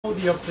All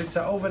the objects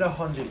are over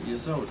 100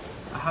 years old.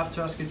 I have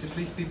to ask you to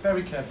please be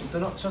very careful. Do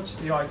not touch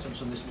the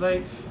items on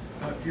display.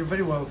 You're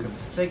very welcome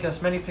to take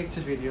as many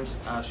pictures, videos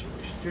as you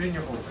wish during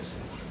your whole visit.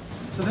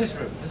 So this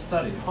room, the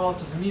study, heart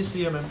of the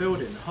museum and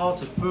building,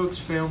 heart of books,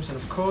 films and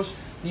of course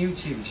new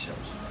TV shows.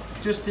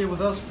 Just here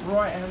with us,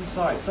 right hand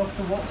side,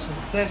 Dr.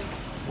 Watson's desk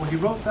where he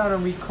wrote down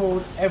and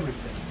recorded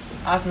everything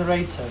as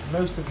narrator of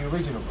most of the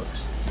original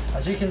books.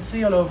 As you can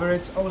see all over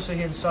it, also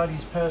here inside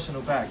his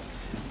personal bag.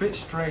 A bit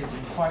strange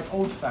and quite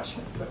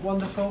old-fashioned, but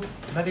wonderful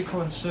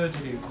medical and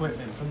surgery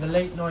equipment from the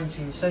late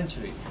 19th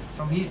century,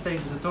 from his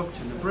days as a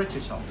doctor in the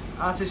British Army,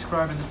 as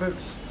described in the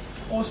books.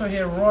 Also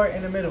here right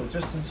in the middle,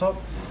 just on top,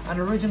 an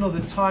original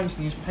The Times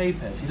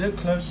newspaper, if you look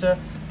closer,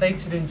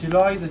 dated in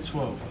July the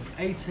 12th of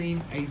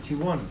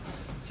 1881.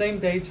 Same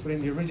date, but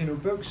in the original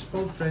books,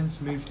 both friends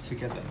moved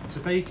together to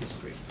Baker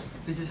Street.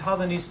 This is how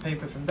the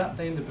newspaper from that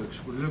day in the books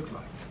would look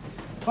like.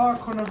 Far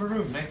corner of a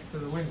room next to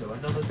the window,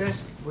 another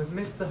desk with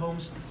Mr.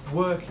 Holmes'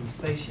 working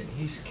station,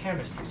 his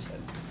chemistry set,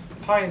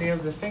 pioneer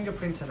of the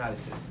fingerprint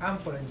analysis and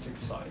forensic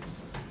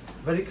science.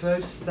 Very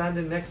close,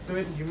 standing next to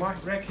it, you might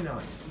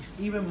recognize his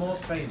even more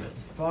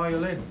famous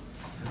violin.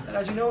 And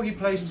as you know, he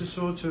plays to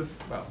sort of,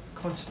 well,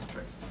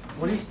 concentrate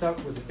when he's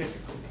stuck with the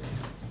difficulty.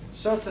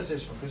 Such as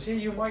this one, because here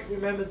you might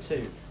remember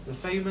too the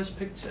famous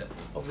picture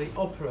of the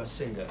opera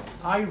singer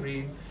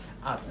Irene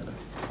Adler,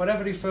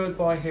 whatever referred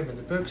by him in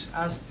the books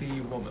as the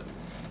woman.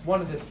 One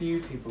of the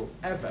few people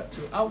ever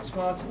to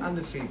outsmart and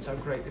defeat our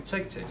great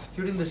detective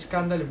during the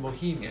scandal in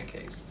Bohemia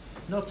case.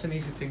 Not an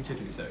easy thing to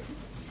do though.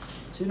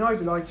 So now if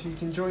you'd like to, you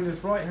can join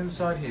us right hand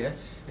side here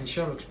in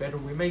Sherlock's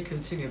bedroom. We may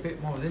continue a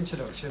bit more with the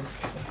introduction.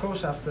 Of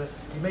course after,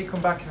 you may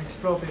come back and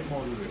explore a bit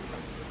more of the room.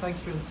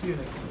 Thank you and see you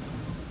next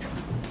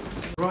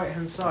time. Right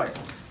hand side.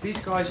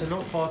 These guys are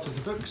not part of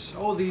the books.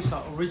 All these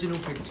are original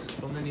pictures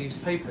from the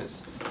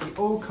newspapers. They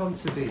all come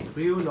to be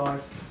real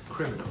life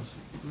criminals,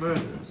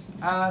 murderers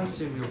and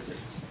serial killers.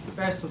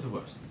 Best of the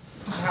worst.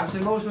 Perhaps the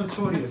most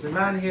notorious, a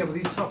man here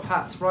with the top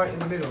hat right in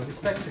the middle and his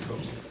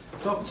spectacles,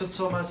 Dr.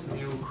 Thomas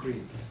Neil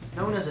Cream,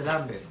 known as a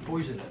Lambeth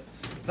poisoner.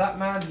 That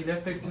man, he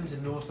left victims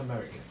in North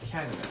America,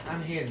 Canada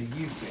and here in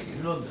the UK,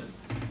 in London.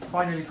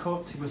 Finally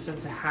caught, he was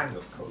sent to hang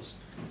of course.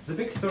 The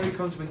big story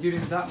comes when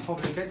during that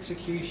public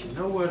execution,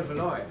 no word of a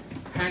lie,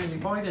 hanging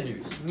by the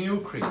news, Neil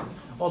Cream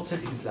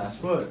uttered his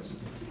last words,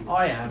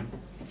 "I am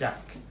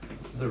Jack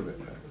the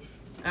Ripper."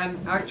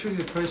 And actually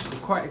the press were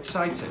quite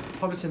excited,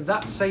 publishing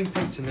that same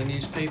picture in the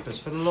newspapers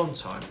for a long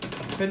time.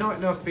 But not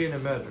enough being a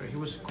murderer, he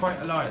was quite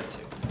a liar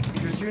too.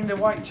 Because during the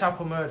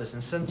Whitechapel murders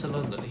in central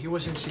London, he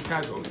was in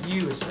Chicago,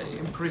 USA,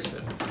 in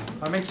prison.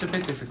 That makes it a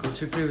bit difficult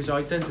to prove his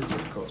identity,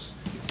 of course.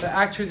 But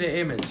actually the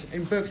image,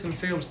 in books and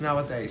films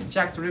nowadays,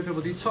 Jack the Ripper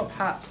with the top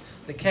hat,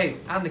 the cape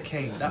and the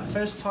cane, that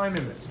first time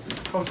image,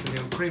 comes from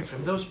Neil Cream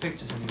from those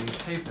pictures in the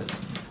newspapers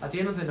at the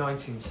end of the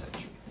 19th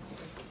century.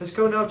 Let's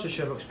go now to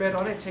Sherlock's bed.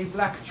 On it, a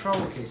black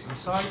trowel case.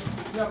 Inside,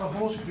 you have a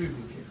horse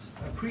grooming kit,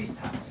 a priest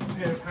hat, a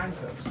pair of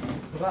handcuffs,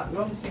 with that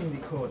long thing in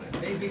the corner,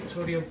 a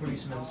Victorian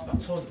policeman's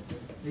baton.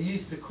 They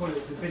used to call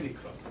it the billy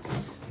club.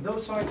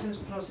 Those items,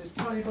 plus this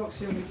tiny box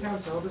here on the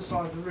counter on the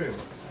side of the room,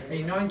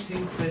 a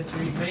 19th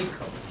century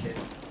makeup kit,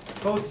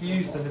 both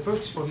used in the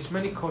books for his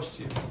many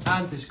costumes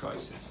and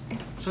disguises.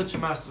 Such a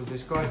master of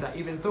disguise that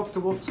even Dr.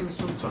 Watson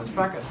sometimes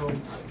back at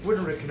home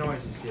wouldn't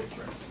recognise his dear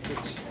friend,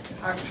 which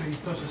actually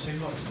doesn't say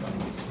much about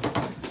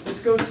it. Let's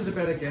go to the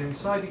bed again.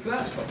 Inside the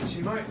glass box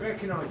you might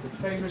recognise the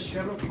famous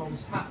Sherlock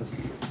Holmes hat,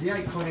 the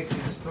iconic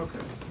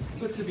Stoker.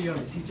 But to be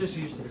honest, he just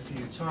used it a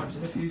few times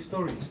in a few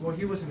stories while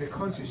he was in the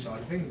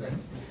countryside of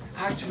England.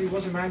 Actually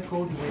was a man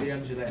called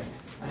William Gillette,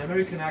 an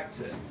American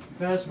actor,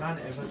 first man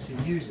ever to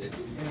use it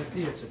in a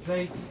theatre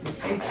play in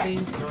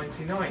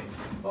 1899,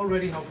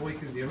 already halfway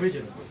through the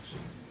original books.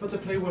 But the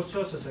play was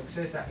such a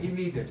success that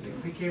immediately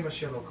became a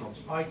Sherlock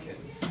Holmes icon.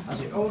 As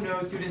you all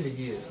know, during the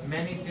years,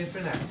 many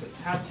different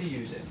actors had to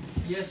use it,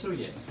 yes or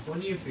yes, for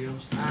new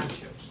films and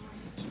shows,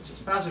 such as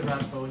Basil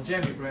Rathbone,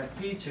 Jeremy Brett,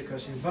 Peter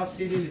Cushing,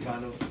 Vasily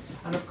Livanov,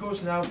 and of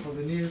course now for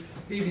the new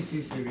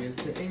BBC series,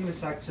 the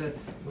English actor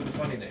with a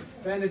funny name,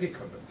 Benedict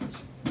Cumberbatch.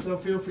 So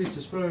feel free to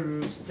explore the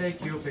rooms,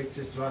 take your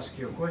pictures, to ask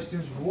your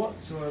questions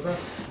whatsoever.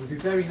 We'll be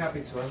very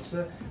happy to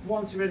answer.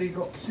 Once you're ready, you've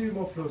got 2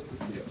 more floors to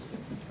see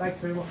upstairs. Thanks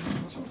very much.